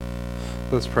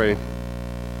Let's pray.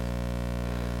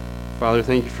 Father,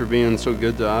 thank you for being so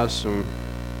good to us, and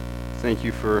thank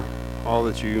you for all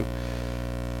that you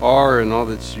are and all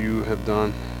that you have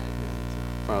done.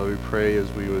 Father, we pray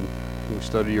as we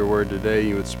study your word today,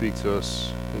 you would speak to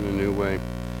us in a new way.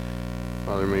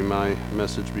 Father, may my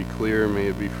message be clear, may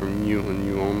it be from you and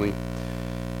you only.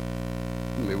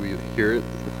 May we hear it,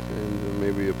 and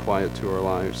may we apply it to our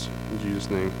lives. In Jesus'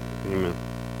 name, amen.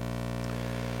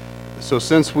 So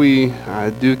since we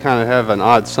do kind of have an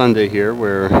odd Sunday here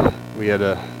where we had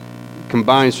a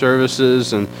combined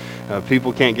services and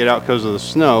people can't get out because of the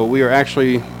snow, we are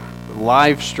actually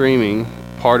live streaming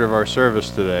part of our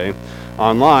service today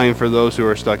online for those who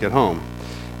are stuck at home.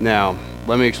 Now,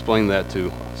 let me explain that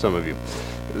to some of you.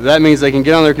 That means they can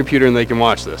get on their computer and they can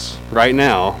watch this right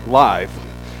now, live.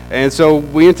 And so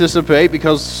we anticipate,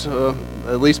 because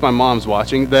at least my mom's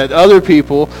watching, that other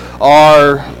people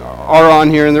are on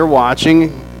here and they're watching.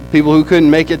 People who couldn't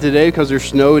make it today because they're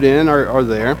snowed in are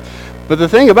there. But the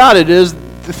thing about it is,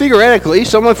 theoretically,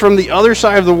 someone from the other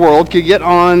side of the world could get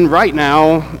on right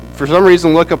now, for some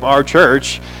reason look up our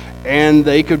church, and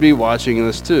they could be watching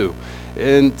this too.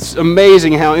 And it's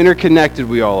amazing how interconnected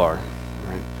we all are.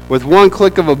 Right? With one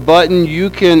click of a button, you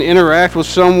can interact with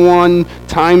someone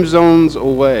time zones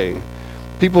away.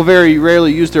 People very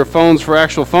rarely use their phones for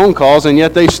actual phone calls, and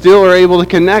yet they still are able to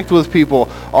connect with people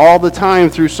all the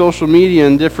time through social media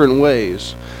in different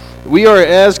ways. We are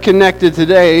as connected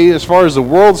today, as far as the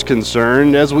world's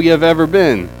concerned, as we have ever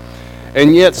been.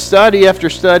 And yet study after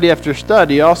study after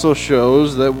study also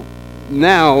shows that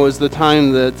now is the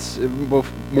time that,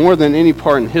 more than any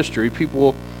part in history,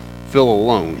 people feel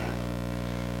alone.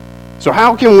 So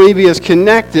how can we be as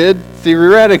connected,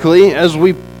 theoretically, as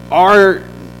we are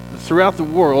throughout the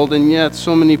world, and yet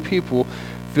so many people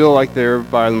feel like they're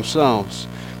by themselves?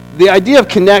 The idea of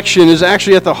connection is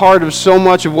actually at the heart of so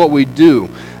much of what we do.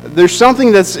 There's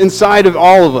something that's inside of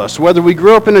all of us, whether we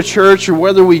grew up in a church or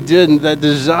whether we didn't, that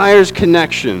desires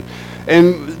connection.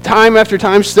 And time after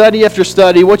time, study after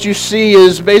study, what you see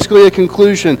is basically a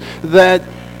conclusion that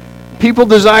people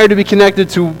desire to be connected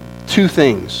to two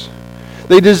things.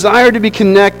 They desire to be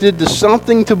connected to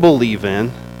something to believe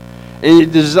in, and they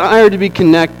desire to be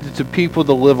connected to people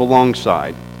to live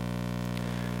alongside.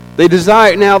 They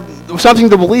desire, now, something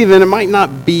to believe in. It might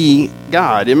not be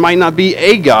God. It might not be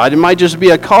a God. It might just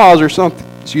be a cause or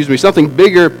something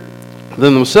bigger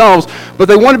than themselves, but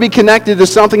they want to be connected to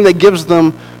something that gives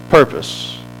them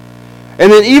purpose.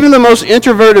 And then even the most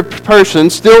introverted person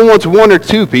still wants one or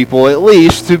two people, at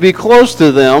least, to be close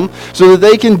to them so that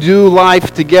they can do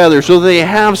life together, so they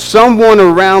have someone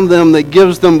around them that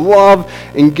gives them love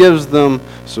and gives them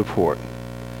support.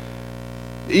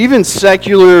 Even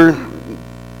secular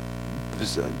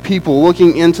people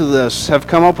looking into this have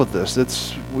come up with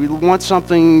this. We want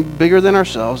something bigger than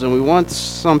ourselves, and we want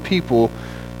some people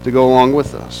to go along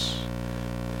with us.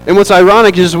 And what's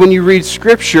ironic is when you read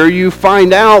Scripture, you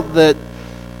find out that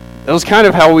was kind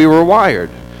of how we were wired.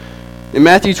 In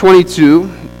Matthew 22,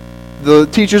 the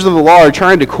teachers of the law are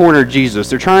trying to corner Jesus.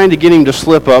 They're trying to get him to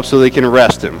slip up so they can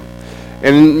arrest him.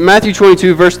 And in Matthew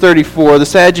 22, verse 34, the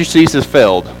Sadducees have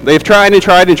failed. They've tried and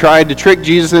tried and tried to trick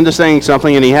Jesus into saying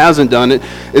something, and he hasn't done it.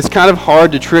 It's kind of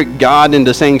hard to trick God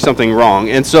into saying something wrong.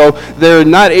 And so they're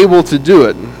not able to do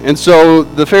it. And so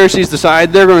the Pharisees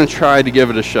decide they're going to try to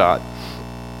give it a shot.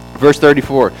 Verse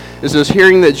 34, it says,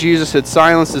 hearing that Jesus had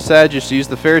silenced the Sadducees,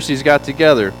 the Pharisees got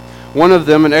together. One of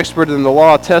them, an expert in the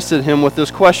law, tested him with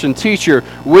this question, Teacher,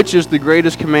 which is the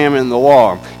greatest commandment in the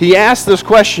law? He asked this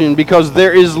question because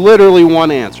there is literally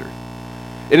one answer.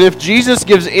 And if Jesus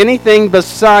gives anything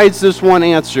besides this one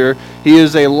answer, he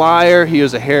is a liar, he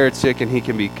is a heretic, and he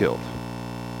can be killed.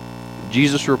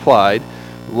 Jesus replied,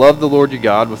 love the Lord your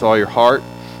God with all your heart,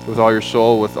 with all your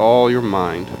soul, with all your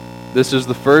mind. This is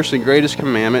the first and greatest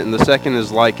commandment, and the second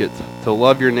is like it, to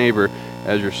love your neighbor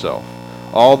as yourself.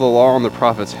 All the law and the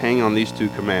prophets hang on these two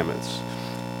commandments.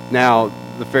 Now,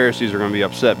 the Pharisees are going to be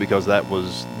upset because that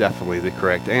was definitely the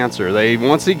correct answer. They,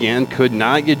 once again, could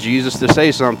not get Jesus to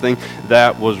say something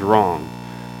that was wrong.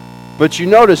 But you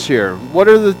notice here, what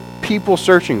are the people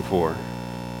searching for?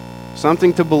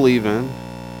 Something to believe in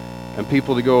and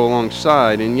people to go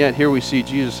alongside. And yet here we see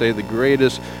Jesus say the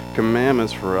greatest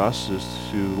commandments for us is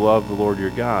to love the Lord your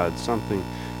God, something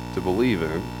to believe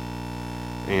in,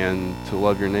 and to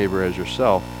love your neighbor as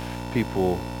yourself,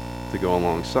 people to go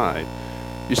alongside.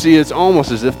 You see, it's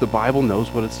almost as if the Bible knows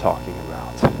what it's talking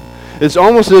about. It's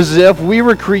almost as if we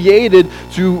were created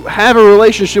to have a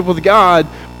relationship with God,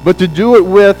 but to do it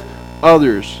with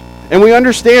others. And we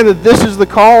understand that this is the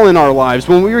call in our lives.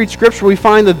 When we read Scripture, we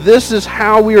find that this is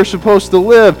how we are supposed to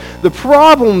live. The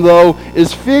problem, though,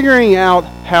 is figuring out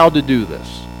how to do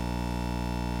this.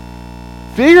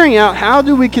 Figuring out how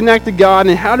do we connect to God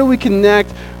and how do we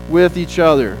connect with each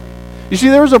other. You see,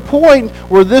 there was a point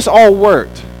where this all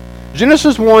worked.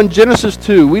 Genesis 1, Genesis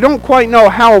 2. We don't quite know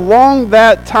how long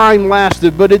that time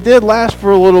lasted, but it did last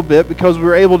for a little bit because we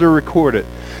were able to record it.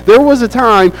 There was a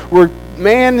time where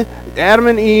man, Adam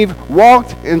and Eve,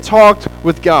 walked and talked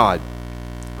with God.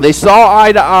 They saw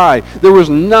eye to eye. There was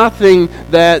nothing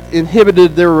that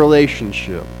inhibited their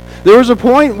relationship. There was a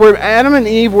point where Adam and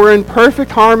Eve were in perfect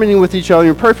harmony with each other,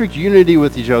 in perfect unity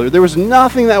with each other. There was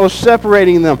nothing that was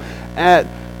separating them at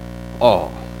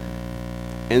all.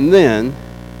 And then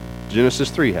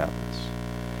Genesis 3 happens.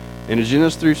 And as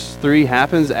Genesis 3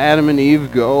 happens, Adam and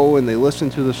Eve go and they listen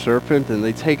to the serpent and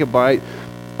they take a bite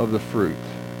of the fruit.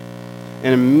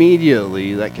 And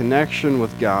immediately that connection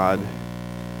with God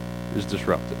is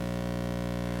disrupted.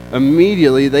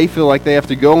 Immediately they feel like they have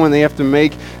to go and they have to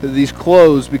make these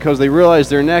clothes because they realize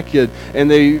they're naked.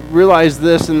 And they realize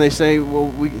this and they say, well,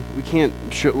 we can't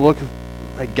look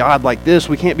at God like this.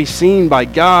 We can't be seen by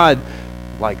God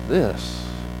like this.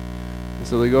 And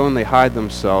so they go and they hide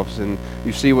themselves. And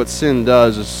you see what sin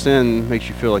does is sin makes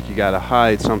you feel like you got to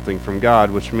hide something from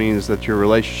God, which means that your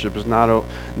relationship is no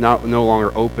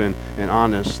longer open and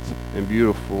honest and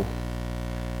beautiful.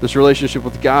 This relationship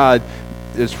with God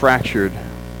is fractured.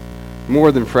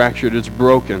 More than fractured, it's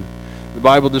broken. The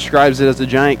Bible describes it as a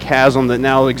giant chasm that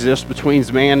now exists between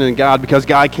man and God because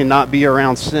God cannot be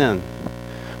around sin.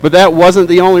 But that wasn't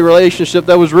the only relationship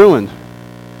that was ruined.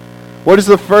 What is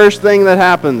the first thing that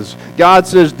happens? God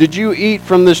says, did you eat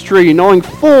from this tree? Knowing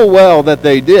full well that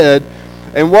they did.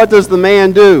 And what does the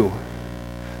man do?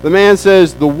 The man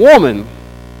says, the woman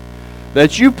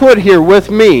that you put here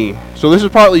with me, so this is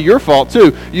partly your fault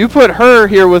too. You put her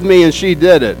here with me and she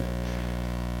did it.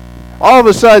 All of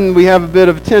a sudden we have a bit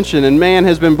of tension and man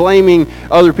has been blaming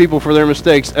other people for their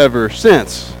mistakes ever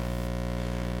since.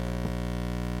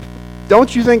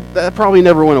 Don't you think that probably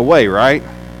never went away, right?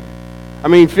 I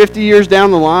mean, 50 years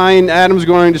down the line, Adam's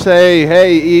going to say,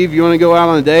 hey, Eve, you want to go out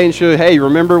on a date? And she'll, hey,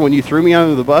 remember when you threw me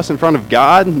under the bus in front of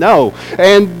God? No.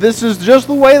 And this is just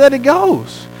the way that it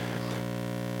goes.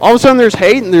 All of a sudden there's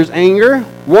hate and there's anger.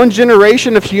 One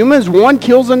generation of humans, one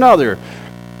kills another.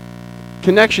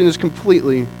 Connection is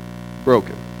completely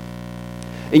broken.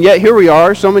 And yet here we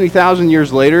are, so many thousand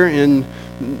years later in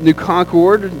New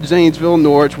Concord, Zanesville,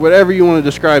 Norwich, whatever you want to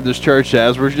describe this church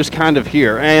as, we're just kind of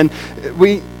here. And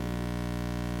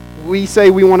we say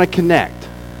we want to connect.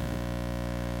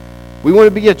 We want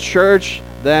to be a church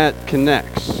that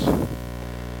connects.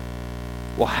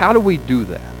 Well, how do we do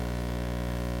that?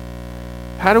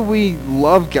 How do we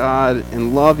love God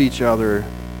and love each other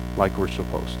like we're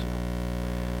supposed to?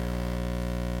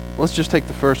 Let's just take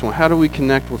the first one. How do we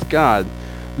connect with God?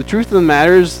 The truth of the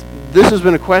matter is, this has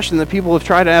been a question that people have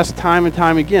tried to ask time and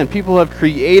time again. People have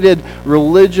created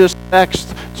religious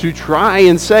texts to try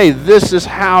and say, this is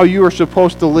how you are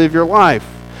supposed to live your life.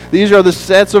 These are the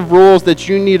sets of rules that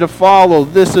you need to follow.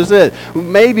 This is it.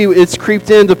 Maybe it's creeped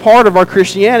into part of our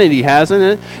Christianity, hasn't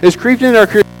it? It's creeped into our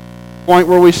Christianity point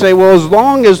where we say, well, as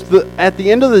long as at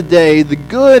the end of the day, the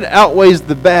good outweighs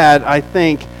the bad, I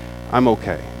think I'm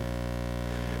okay.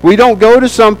 We don't go to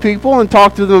some people and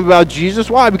talk to them about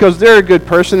Jesus. Why? Because they're a good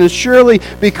person, and surely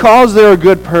because they're a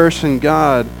good person,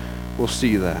 God will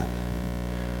see that.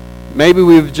 Maybe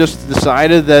we've just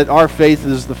decided that our faith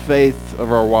is the faith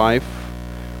of our wife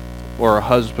or our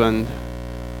husband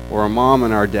or our mom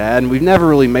and our dad, and we've never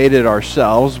really made it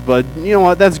ourselves, but you know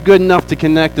what? That's good enough to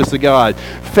connect us to God.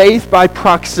 Faith by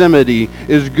proximity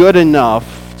is good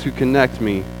enough to connect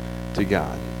me to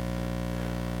God.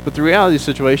 But the reality of the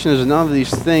situation is none of these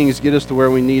things get us to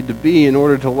where we need to be in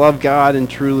order to love God and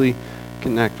truly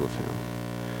connect with Him.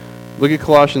 Look at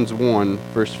Colossians 1,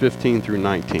 verse 15 through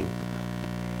 19.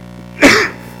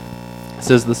 It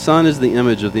says, the Son is the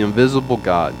image of the invisible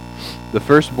God, the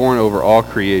firstborn over all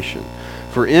creation.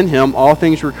 For in Him all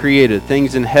things were created,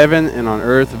 things in heaven and on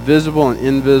earth, visible and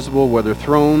invisible, whether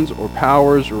thrones or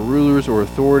powers or rulers or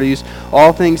authorities.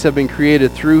 All things have been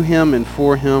created through Him and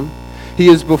for Him. He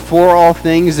is before all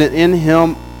things, and in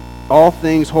Him all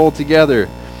things hold together.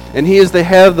 And He is the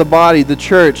head of the body, the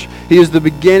church. He is the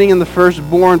beginning and the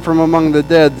firstborn from among the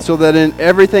dead, so that in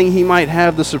everything He might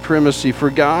have the supremacy. For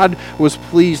God was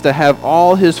pleased to have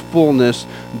all His fullness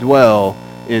dwell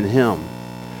in Him.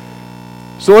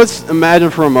 So let's imagine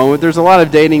for a moment, there's a lot of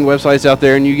dating websites out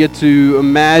there, and you get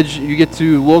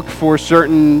to look for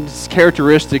certain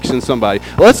characteristics in somebody.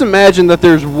 Let's imagine that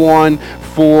there's one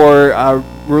for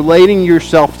relating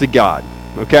yourself to God.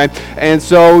 Okay? And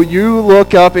so you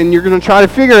look up and you're going to try to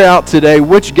figure out today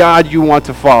which God you want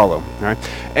to follow. Right?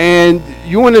 And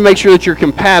you want to make sure that you're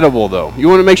compatible, though. You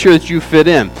want to make sure that you fit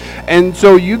in. And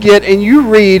so you get and you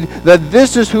read that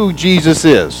this is who Jesus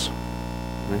is.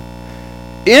 Right?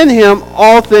 In him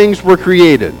all things were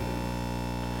created.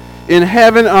 In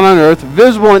heaven and on earth,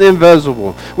 visible and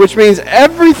invisible. Which means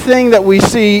everything that we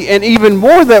see and even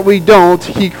more that we don't,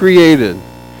 he created.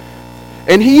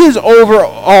 And he is over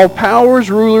all powers,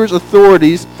 rulers,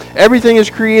 authorities. Everything is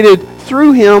created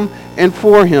through him and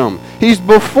for him. He's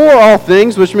before all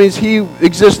things, which means he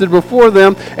existed before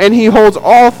them, and he holds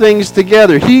all things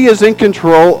together. He is in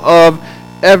control of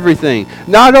everything.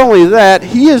 Not only that,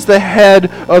 he is the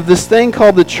head of this thing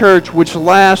called the church, which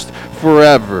lasts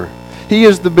forever. He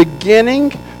is the beginning.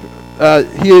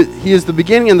 He is the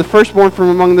beginning and the firstborn from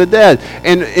among the dead.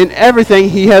 And in everything,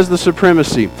 he has the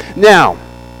supremacy. Now,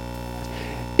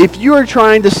 if you are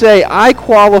trying to say, I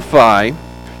qualify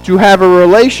to have a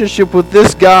relationship with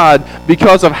this God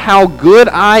because of how good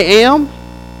I am,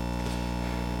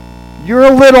 you're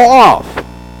a little off.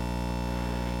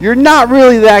 You're not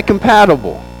really that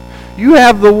compatible. You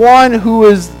have the one who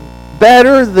is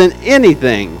better than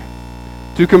anything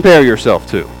to compare yourself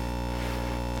to.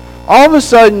 All of a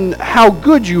sudden, how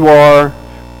good you are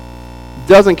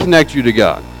doesn't connect you to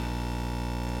God.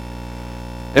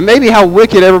 And maybe how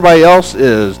wicked everybody else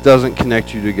is doesn't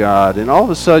connect you to God. And all of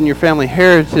a sudden, your family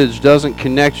heritage doesn't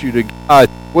connect you to God.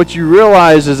 What you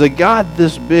realize is a God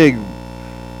this big,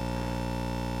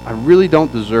 I really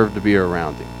don't deserve to be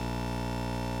around him.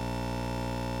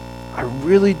 I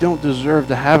really don't deserve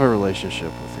to have a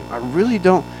relationship with him. I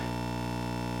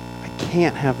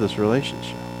can't have this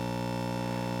relationship.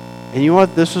 And you know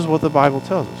what? This is what the Bible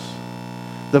tells us.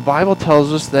 The Bible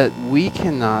tells us that we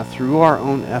cannot, through our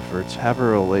own efforts, have a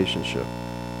relationship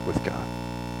with God.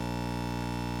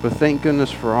 But thank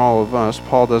goodness for all of us,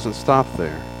 Paul doesn't stop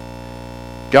there.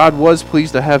 God was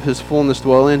pleased to have his fullness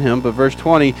dwell in him, but verse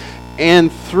 20,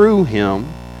 and through him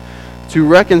to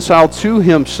reconcile to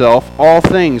himself all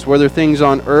things, whether things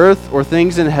on earth or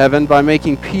things in heaven, by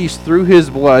making peace through his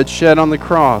blood shed on the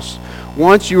cross.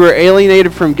 Once you were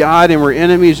alienated from God and were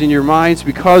enemies in your minds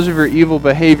because of your evil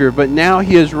behavior, but now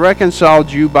he has reconciled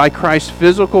you by Christ's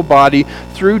physical body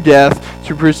through death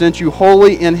to present you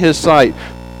holy in his sight,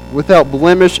 without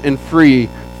blemish and free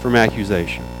from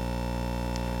accusation.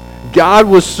 God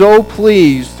was so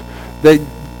pleased that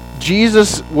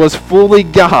Jesus was fully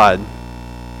God,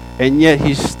 and yet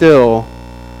he still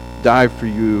died for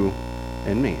you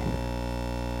and me.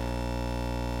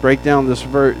 Break down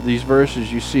these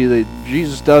verses, you see that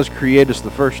Jesus does create us the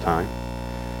first time.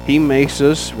 He makes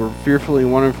us, we're fearfully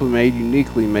and wonderfully made,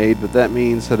 uniquely made, but that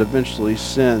means that eventually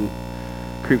sin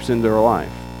creeps into our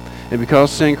life. And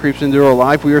because sin creeps into our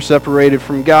life, we are separated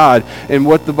from God. And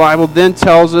what the Bible then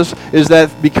tells us is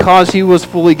that because he was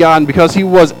fully God, and because he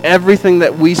was everything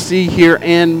that we see here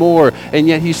and more, and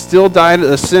yet he still died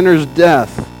a sinner's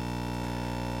death,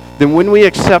 then when we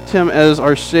accept him as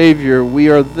our Savior, we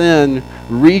are then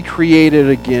recreated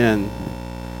again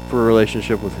for a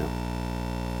relationship with him.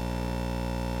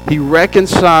 He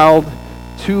reconciled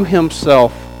to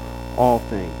himself all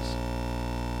things.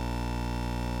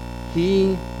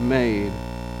 He made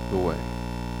the way.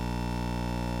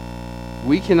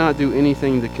 We cannot do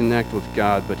anything to connect with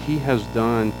God, but he has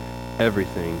done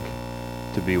everything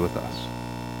to be with us.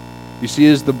 You see,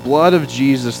 it is the blood of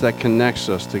Jesus that connects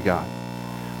us to God.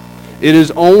 It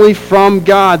is only from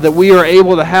God that we are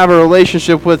able to have a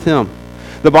relationship with him.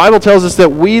 The Bible tells us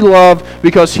that we love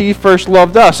because he first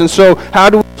loved us. And so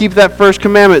how do we keep that first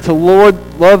commandment? To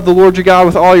love the Lord your God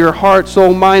with all your heart,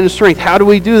 soul, mind, and strength. How do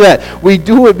we do that? We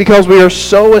do it because we are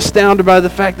so astounded by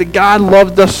the fact that God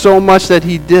loved us so much that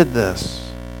he did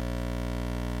this.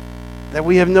 That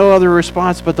we have no other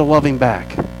response but to love him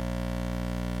back.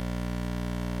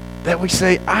 That we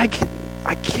say, I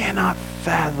cannot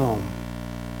fathom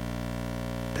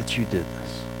that you did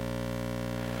this.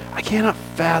 I cannot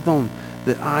fathom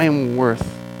that I am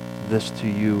worth this to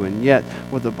you. And yet,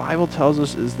 what the Bible tells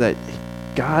us is that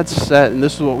God set, and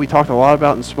this is what we talked a lot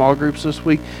about in small groups this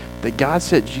week, that God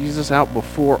set Jesus out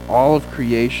before all of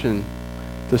creation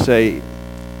to say,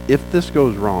 if this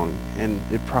goes wrong, and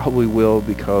it probably will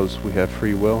because we have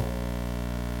free will,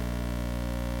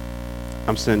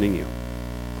 I'm sending you.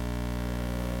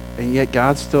 And yet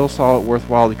God still saw it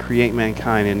worthwhile to create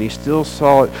mankind, and he still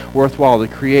saw it worthwhile to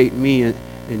create me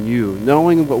and you,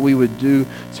 knowing what we would do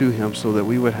to him so that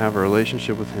we would have a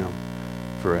relationship with him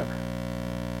forever.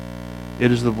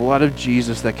 It is the blood of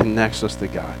Jesus that connects us to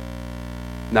God,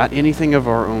 not anything of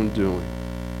our own doing.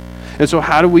 And so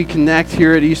how do we connect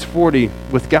here at East 40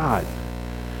 with God?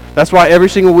 That's why every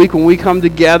single week when we come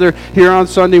together here on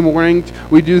Sunday morning,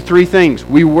 we do three things.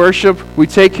 We worship, we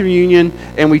take communion,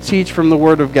 and we teach from the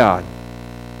Word of God.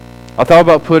 I thought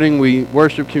about putting we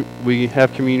worship, we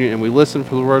have communion, and we listen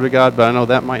for the Word of God, but I know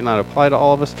that might not apply to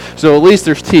all of us. So at least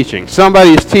there's teaching.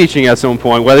 Somebody is teaching at some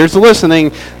point. Whether it's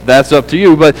listening, that's up to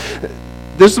you. But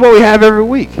this is what we have every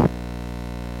week.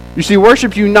 You see,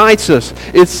 worship unites us.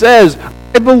 It says,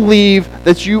 I believe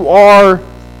that you are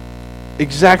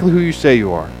exactly who you say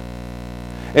you are.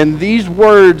 And these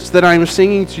words that I'm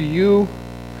singing to you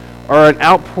are an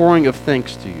outpouring of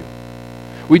thanks to you.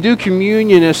 We do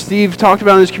communion, as Steve talked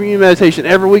about in his communion meditation,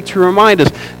 every week to remind us,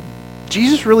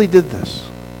 Jesus really did this.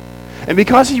 And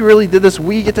because he really did this,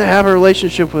 we get to have a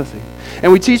relationship with him.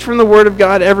 And we teach from the Word of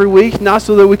God every week, not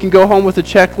so that we can go home with a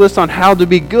checklist on how to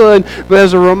be good, but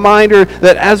as a reminder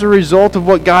that as a result of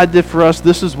what God did for us,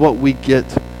 this is what we get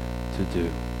to do.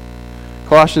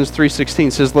 Colossians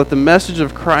 3:16 says, let the message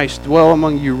of Christ dwell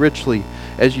among you richly,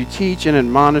 as you teach and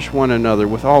admonish one another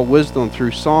with all wisdom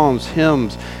through psalms,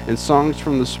 hymns, and songs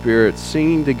from the Spirit,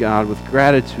 singing to God with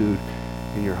gratitude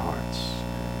in your hearts.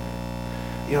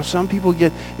 You know, some people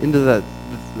get into that,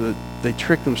 they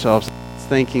trick themselves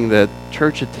thinking that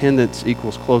church attendance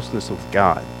equals closeness with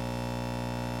God.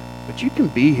 But you can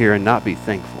be here and not be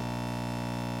thankful.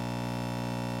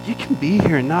 You can be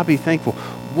here and not be thankful.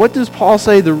 What does Paul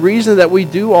say? The reason that we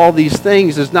do all these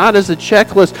things is not as a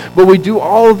checklist, but we do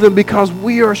all of them because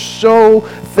we are so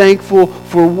thankful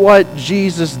for what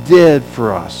Jesus did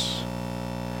for us.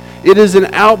 It is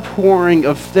an outpouring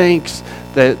of thanks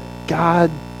that God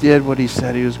did what he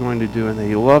said he was going to do, and that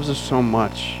he loves us so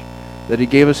much that he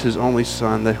gave us his only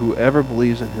Son, that whoever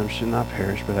believes in him should not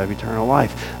perish but have eternal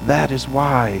life. That is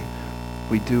why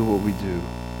we do what we do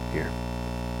here.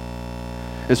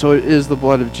 And so it is the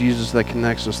blood of Jesus that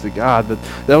connects us to God. But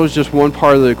that was just one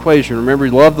part of the equation. Remember,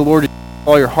 you love the Lord with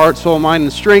all your heart, soul, mind,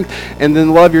 and strength, and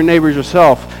then love your neighbor as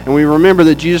yourself. And we remember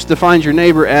that Jesus defines your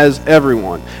neighbor as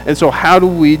everyone. And so how do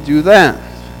we do that?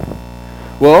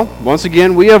 Well, once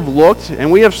again, we have looked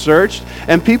and we have searched,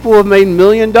 and people have made $1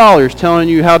 million telling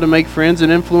you how to make friends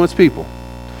and influence people.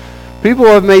 People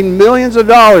have made millions of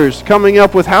dollars coming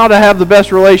up with how to have the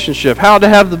best relationship, how to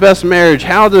have the best marriage,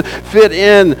 how to fit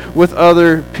in with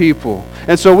other people.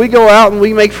 And so we go out and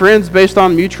we make friends based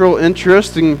on mutual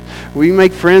interest, and we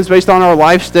make friends based on our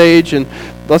life stage. And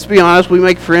let's be honest, we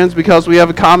make friends because we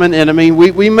have a common enemy.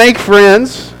 We make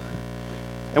friends,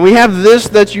 and we have this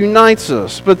that unites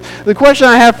us. But the question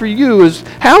I have for you is,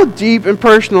 how deep and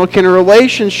personal can a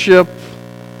relationship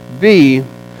be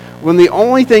when the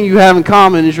only thing you have in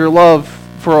common is your love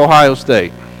for Ohio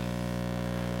State?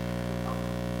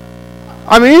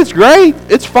 I mean, it's great.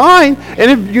 It's fine.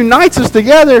 And it unites us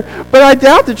together. But I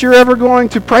doubt that you're ever going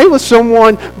to pray with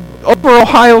someone over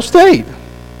Ohio State.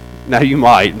 Now, you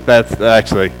might. That's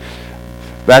actually,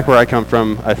 back where I come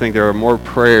from, I think there are more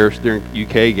prayers during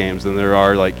UK games than there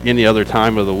are like any other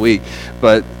time of the week.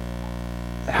 But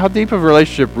how deep of a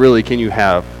relationship really can you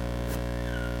have?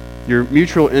 Your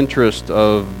mutual interest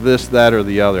of this, that, or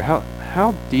the other.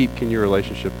 How deep can your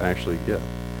relationship actually get?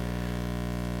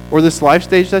 Or this life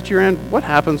stage that you're in, what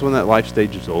happens when that life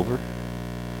stage is over?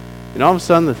 And all of a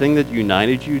sudden, the thing that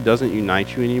united you doesn't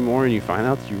unite you anymore, and you find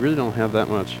out that you really don't have that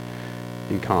much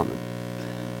in common.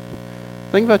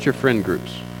 Think about your friend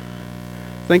groups.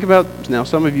 Think about, now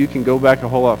some of you can go back a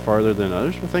whole lot farther than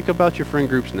others, but think about your friend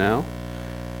groups now.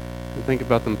 And think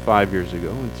about them 5 years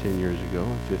ago, and 10 years ago,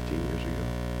 and 15 years ago.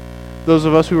 Those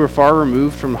of us who were far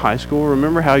removed from high school,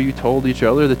 remember how you told each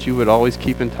other that you would always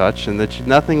keep in touch and that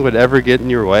nothing would ever get in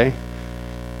your way?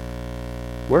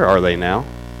 Where are they now?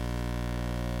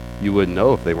 You wouldn't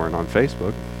know if they weren't on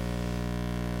Facebook.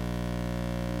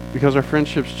 Because our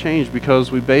friendships change,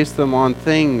 because we base them on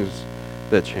things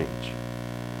that change.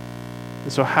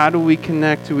 And so how do we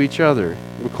connect to each other?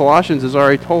 Well, Colossians has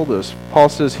already told us. Paul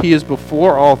says he is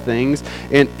before all things,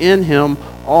 and in him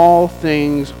all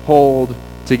things hold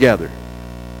together.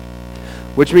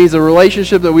 Which means the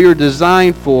relationship that we were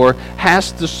designed for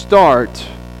has to start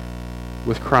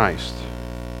with Christ.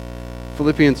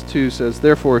 Philippians 2 says,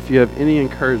 therefore, if you have any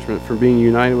encouragement from being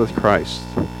united with Christ,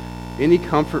 any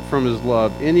comfort from his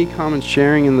love, any common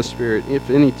sharing in the Spirit, if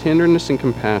any tenderness and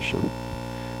compassion,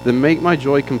 then make my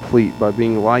joy complete by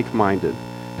being like-minded,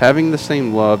 having the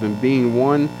same love, and being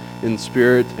one in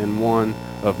spirit and one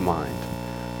of mind.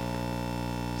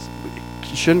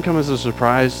 It shouldn't come as a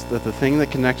surprise that the thing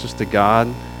that connects us to God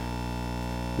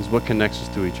is what connects us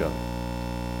to each other.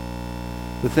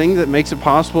 The thing that makes it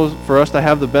possible for us to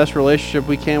have the best relationship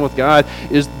we can with God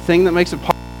is the thing that makes it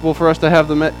possible for us to have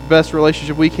the best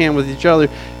relationship we can with each other.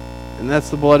 and that's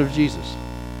the blood of Jesus.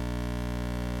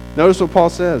 Notice what Paul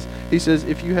says. He says,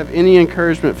 if you have any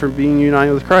encouragement from being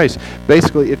united with Christ,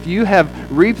 basically, if you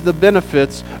have reaped the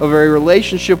benefits of a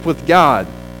relationship with God,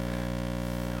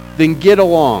 then get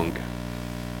along.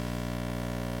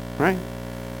 Right?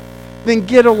 Then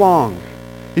get along.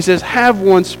 He says, have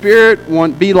one spirit,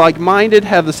 be like-minded,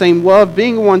 have the same love,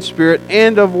 being one spirit,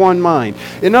 and of one mind.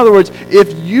 In other words,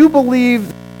 if you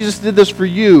believe Jesus did this for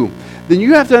you, then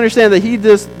you have to understand that he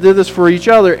did this for each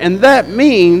other, and that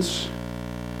means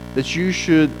that you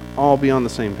should all be on the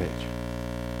same page.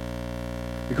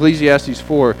 Ecclesiastes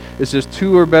 4, it says,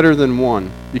 2 are better than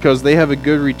 1, because they have a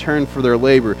good return for their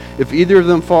labor. If either of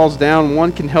them falls down,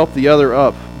 one can help the other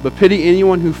up. But pity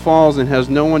anyone who falls and has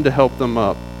no one to help them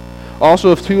up.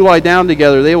 Also, if 2 lie down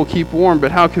together, they will keep warm,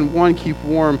 but how can one keep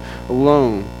warm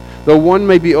alone? Though one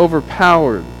may be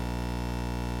overpowered,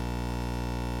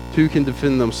 2 can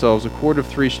defend themselves. A cord of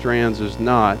 3 strands is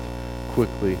not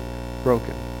quickly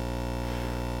broken.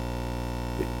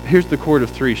 Here's the cord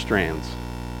of 3 strands.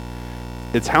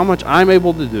 It's how much I'm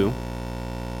able to do.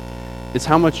 It's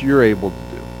how much you're able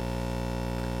to do.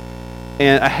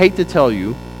 And I hate to tell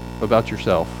you about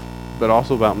yourself, but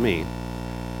also about me.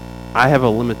 I have a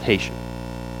limitation.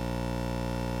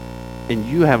 And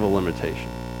you have a limitation.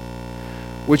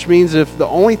 Which means if the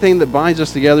only thing that binds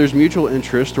us together is mutual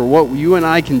interest, or what you and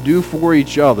I can do for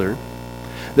each other,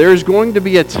 there is going to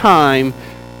be a time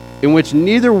in which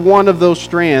neither one of those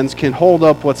strands can hold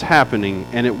up what's happening,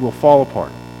 and it will fall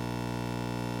apart.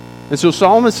 And so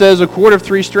Solomon says a cord of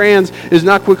 3 strands is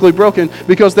not quickly broken,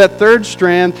 because that third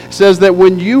strand says that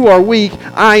when you are weak,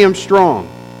 I am strong.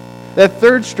 That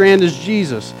third strand is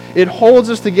Jesus. It holds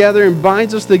us together and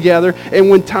binds us together, and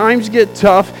when times get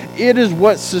tough, it is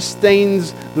what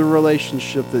sustains the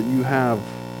relationship that you have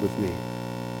with me.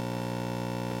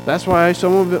 That's why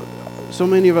so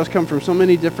many of us come from so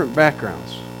many different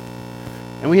backgrounds.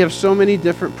 And we have so many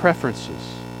different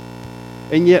preferences.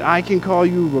 And yet I can call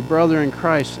you a brother in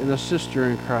Christ and a sister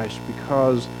in Christ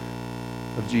because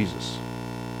of Jesus.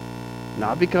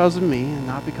 Not because of me and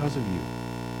not because of you,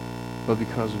 but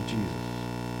because of Jesus.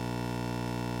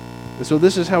 And so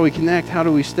this is how we connect. How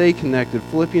do we stay connected?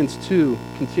 Philippians 2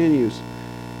 continues.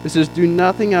 It says, do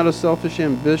nothing out of selfish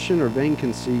ambition or vain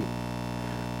conceit.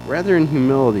 Rather, in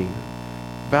humility,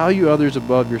 value others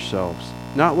above yourselves,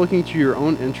 not looking to your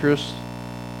own interests,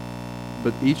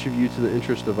 but each of you to the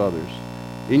interest of others.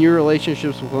 In your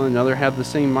relationships with one another, have the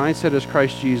same mindset as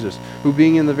Christ Jesus, who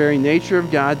being in the very nature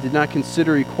of God, did not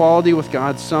consider equality with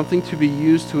God something to be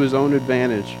used to his own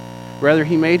advantage. Rather,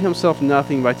 he made himself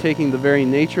nothing by taking the very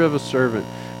nature of a servant.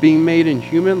 Being made in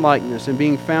human likeness and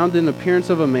being found in appearance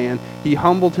of a man, he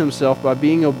humbled himself by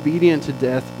being obedient to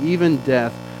death, even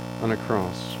death on a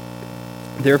cross.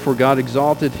 Therefore God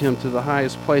exalted him to the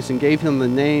highest place and gave him the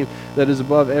name that is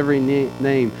above every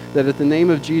name, that at the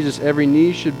name of Jesus every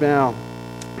knee should bow,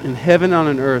 in heaven,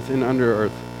 on earth, and under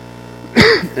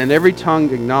earth, and every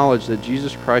tongue acknowledge that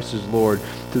Jesus Christ is Lord,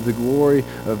 to the glory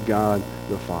of God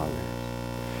the Father.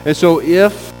 And so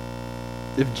if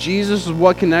Jesus is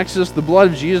what connects us, the blood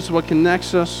of Jesus is what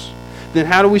connects us, then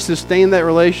how do we sustain that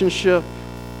relationship?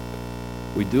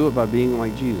 We do it by being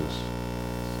like Jesus.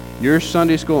 Your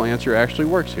Sunday school answer actually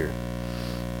works here.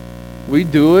 We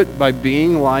do it by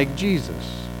being like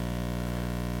Jesus.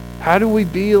 How do we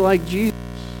be like Jesus?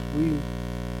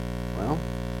 Well,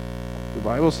 the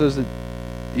Bible says that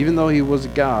even though he was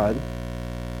God,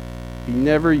 he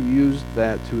never used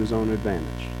that to his own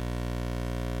advantage.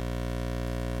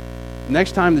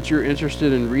 Next time that you're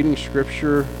interested in reading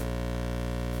Scripture,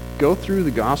 go through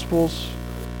the Gospels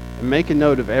and make a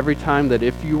note of every time that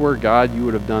if you were God, you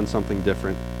would have done something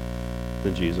different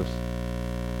than Jesus.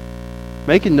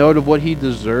 Make a note of what he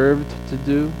deserved to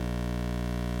do,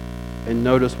 and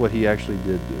notice what he actually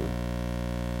did do.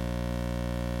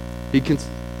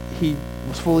 He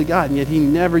was fully God, and yet he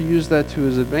never used that to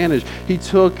his advantage. He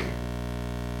took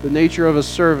the nature of a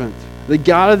servant. The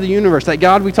God of the universe, that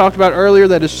God we talked about earlier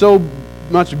that is so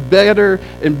much better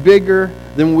and bigger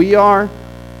than we are,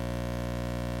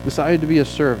 decided to be a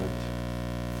servant.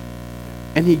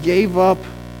 And he gave up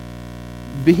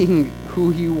being who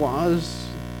he was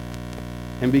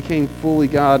and became fully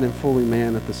God and fully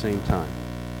man at the same time.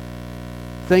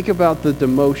 Think about the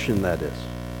demotion that is.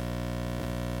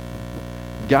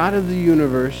 God of the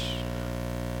universe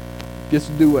gets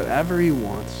to do whatever he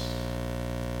wants.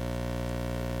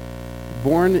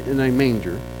 Born in a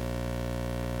manger,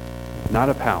 not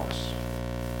a palace,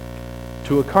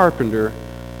 to a carpenter,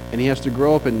 and he has to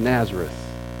grow up in Nazareth,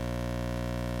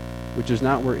 which is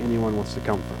not where anyone wants to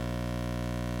come from.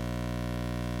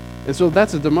 And so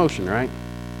that's a demotion, right?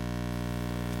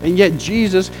 And yet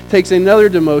Jesus takes another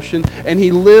demotion, and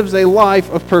he lives a life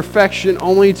of perfection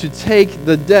only to take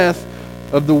the death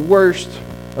of the worst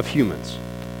of humans.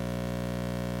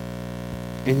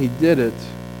 And he did it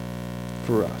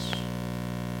for us.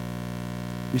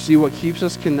 You see, what keeps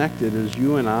us connected is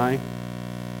you and I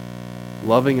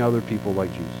loving other people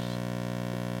like Jesus.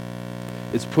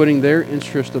 It's putting their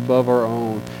interest above our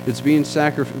own. It's being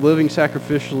living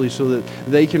sacrificially so that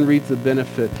they can reap the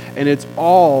benefit. And it's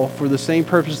all for the same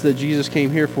purpose that Jesus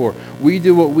came here for. We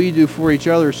do what we do for each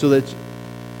other so that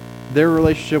their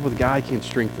relationship with God can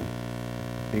strengthen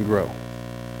and grow.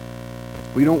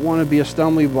 We don't want to be a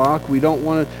stumbling block. We don't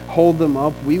want to hold them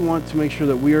up. We want to make sure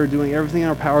that we are doing everything in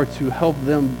our power to help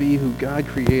them be who God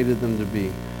created them to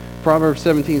be. Proverbs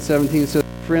 17:17 says,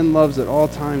 "A friend loves at all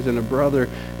times, and a brother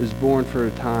is born for a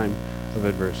time of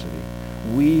adversity."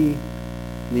 We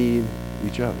need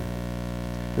each other.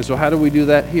 And so how do we do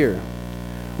that here?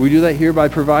 We do that here by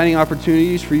providing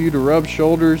opportunities for you to rub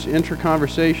shoulders, enter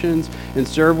conversations, and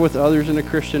serve with others in a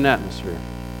Christian atmosphere.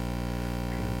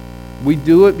 We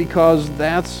do it because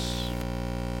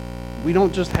we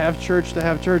don't just have church to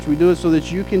have church. We do it so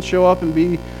that you can show up and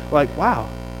be like, wow,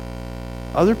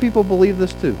 other people believe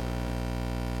this too.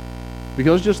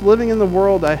 Because just living in the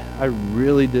world, I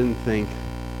really didn't think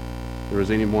there was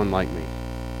anyone like me.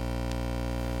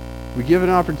 We give it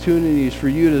opportunities for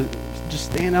you to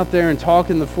just stand out there and talk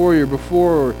in the foyer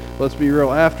before, or let's be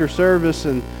real, after service,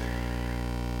 and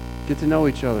get to know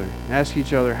each other, ask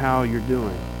each other how you're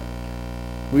doing.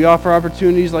 We offer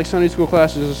opportunities like Sunday school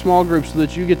classes, a small group, so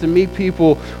that you get to meet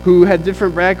people who had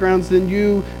different backgrounds than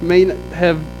you, may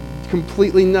have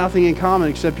completely nothing in common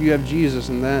except you have Jesus,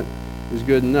 and that is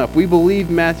good enough. We believe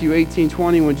Matthew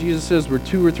 18:20 when Jesus says, "Where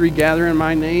 2 or 3 gather in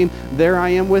my name, there I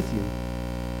am with you."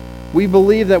 We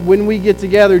believe that when we get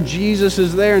together, Jesus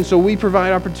is there, and so we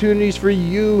provide opportunities for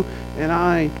you and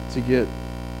I to get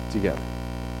together.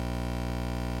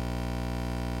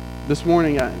 This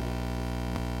morning,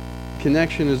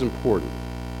 connection is important.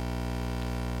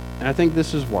 And I think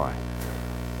this is why.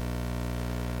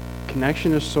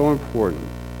 Connection is so important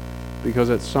because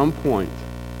at some point,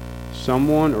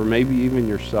 someone, or maybe even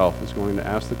yourself, is going to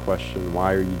ask the question,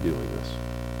 why are you doing this?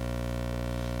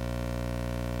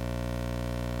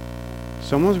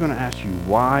 Someone's going to ask you,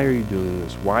 why are you doing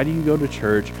this? Why do you go to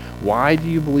church? Why do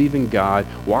you believe in God?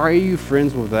 Why are you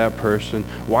friends with that person?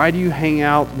 Why do you hang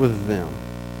out with them?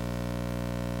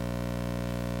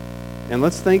 And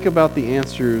let's think about the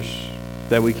answers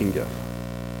that we can give.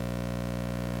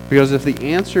 Because if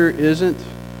the answer isn't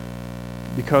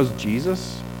because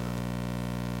Jesus,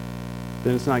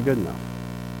 then it's not good enough.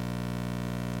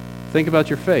 Think about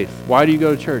your faith. Why do you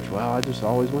go to church? Well, I just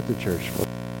always went to church. Well,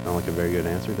 not like a very good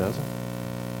answer, does it?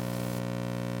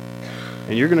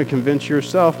 And you're going to convince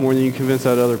yourself more than you convince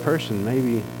that other person.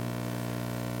 Maybe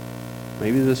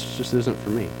this just isn't for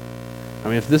me. I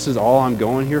mean, if this is all I'm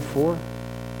going here for,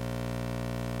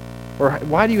 or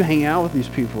why do you hang out with these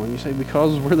people? And you say,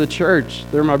 because we're the church.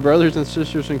 They're my brothers and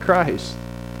sisters in Christ.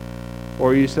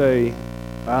 Or you say,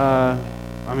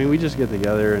 we just get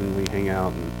together and we hang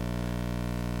out.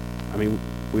 And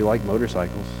we like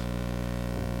motorcycles.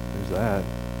 There's that.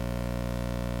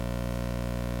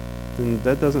 Then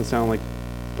that doesn't sound like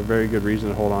a very good reason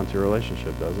to hold on to a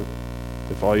relationship, does it?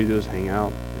 If all you do is hang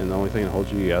out and the only thing that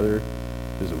holds you together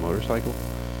is a motorcycle.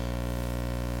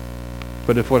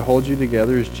 But if what holds you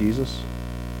together is Jesus,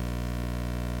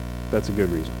 that's a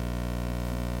good reason.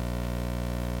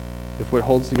 If what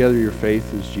holds together your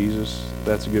faith is Jesus,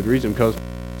 that's a good reason, because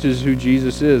this is who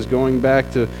Jesus is. Going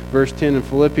back to verse 10 in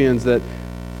Philippians, that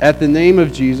at the name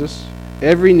of Jesus,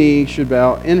 every knee should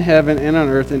bow in heaven and on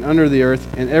earth and under the earth,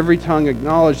 and every tongue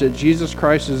acknowledge that Jesus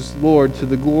Christ is Lord, to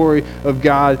the glory of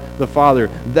God the Father.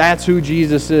 That's who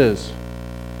Jesus is.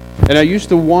 And I used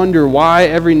to wonder why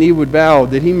every knee would bow.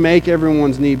 Did he make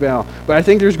everyone's knee bow? But I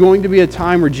think there's going to be a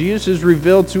time where Jesus is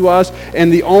revealed to us,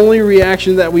 and the only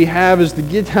reaction that we have is to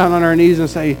get down on our knees and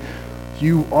say,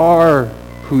 you are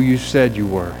who you said you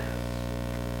were.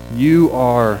 You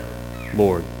are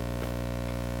Lord.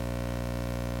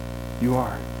 You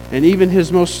are. And even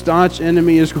his most staunch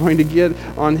enemy is going to get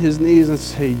on his knees and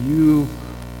say, you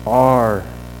are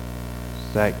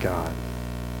that God.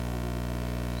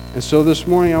 And so this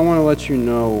morning I want to let you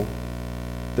know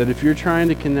that if you're trying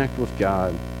to connect with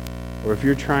God, or if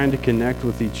you're trying to connect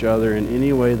with each other in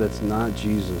any way that's not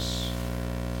Jesus,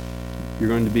 you're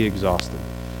going to be exhausted.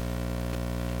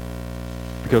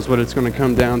 Because what it's going to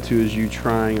come down to is you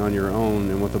trying on your own,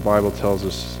 and what the Bible tells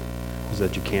us is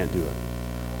that you can't do it.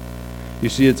 You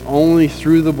see, it's only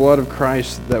through the blood of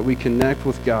Christ that we connect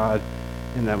with God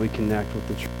and that we connect with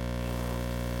the church.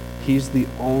 He's the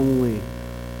only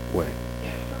way.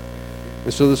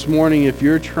 And so this morning, if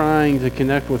you're trying to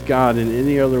connect with God in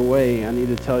any other way, I need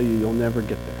to tell you, you'll never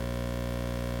get there.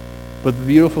 But the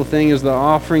beautiful thing is the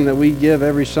offering that we give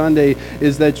every Sunday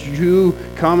is that you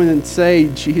come and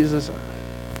say, Jesus,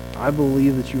 I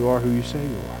believe that you are who you say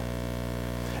you are.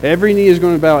 Every knee is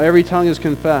going to bow. Every tongue is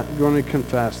going to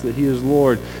confess that he is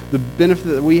Lord. The benefit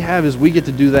that we have is we get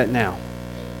to do that now.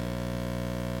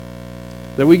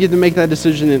 That we get to make that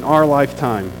decision in our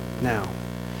lifetime now.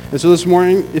 And so this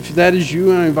morning, if that is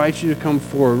you, I invite you to come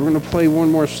forward. We're going to play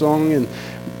one more song, and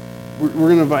we're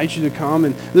going to invite you to come.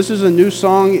 And this is a new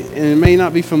song, and it may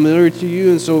not be familiar to you.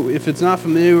 And so if it's not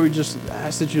familiar, we just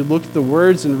ask that you look at the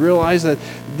words and realize that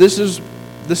this is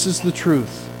the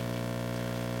truth.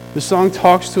 The song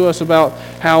talks to us about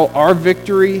how our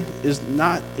victory is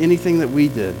not anything that we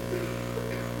did,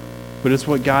 but it's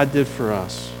what God did for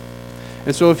us.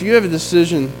 And so if you have a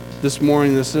decision this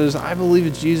morning that says, I believe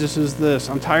that Jesus is this,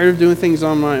 I'm tired of doing things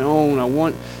on my own, I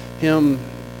want him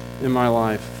in my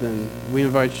life, then we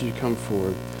invite you to come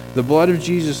forward. The blood of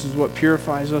Jesus is what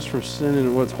purifies us from sin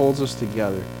and what holds us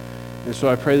together. And so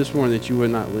I pray this morning that you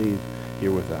would not leave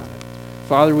here without it.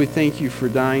 Father, we thank you for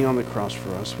dying on the cross for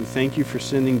us. We thank you for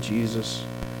sending Jesus.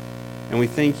 And we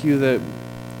thank you that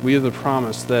we have the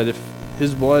promise that if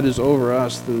his blood is over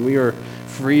us, then we are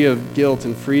free of guilt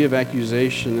and free of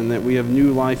accusation, and that we have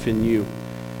new life in you.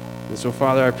 And so,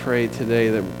 Father, I pray today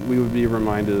that we would be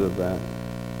reminded of that.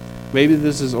 Maybe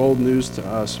this is old news to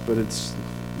us, but it's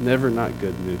never not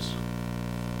good news.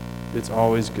 It's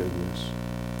always good news.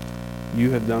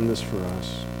 You have done this for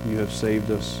us. You have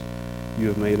saved us. You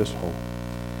have made us whole.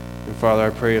 And Father, I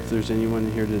pray if there's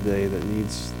anyone here today that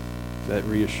needs that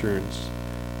reassurance,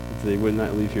 that they would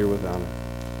not leave here without it.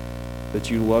 That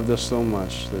you loved us so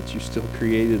much, that you still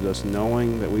created us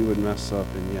knowing that we would mess up,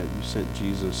 and yet you sent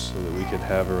Jesus so that we could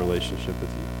have a relationship with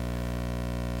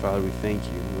you. Father, we thank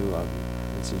you and we love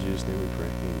you. It's in Jesus' name we pray.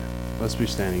 Amen. Let's be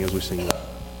standing as we sing.